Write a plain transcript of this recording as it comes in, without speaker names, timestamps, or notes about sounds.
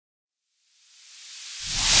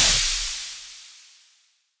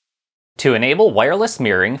To enable wireless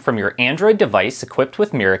mirroring from your Android device equipped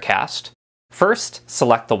with Miracast, first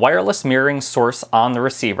select the wireless mirroring source on the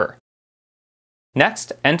receiver.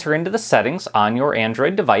 Next, enter into the settings on your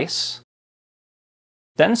Android device.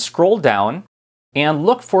 Then scroll down and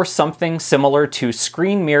look for something similar to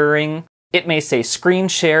screen mirroring. It may say screen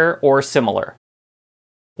share or similar.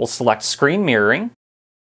 We'll select screen mirroring.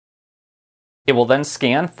 It will then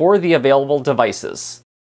scan for the available devices.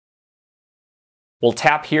 We'll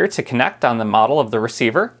tap here to connect on the model of the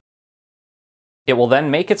receiver. It will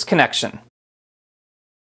then make its connection.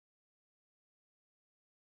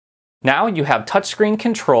 Now you have touchscreen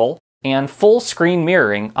control and full screen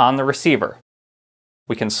mirroring on the receiver.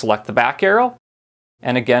 We can select the back arrow,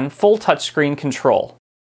 and again, full touchscreen control.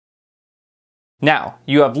 Now,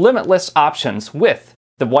 you have limitless options with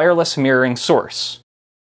the wireless mirroring source.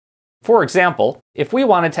 For example, if we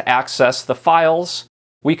wanted to access the files,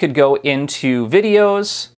 we could go into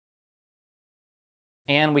videos,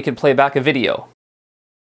 and we could play back a video.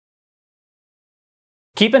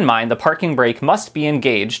 Keep in mind the parking brake must be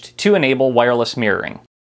engaged to enable wireless mirroring.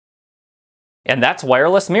 And that's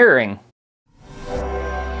wireless mirroring.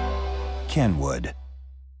 Kenwood.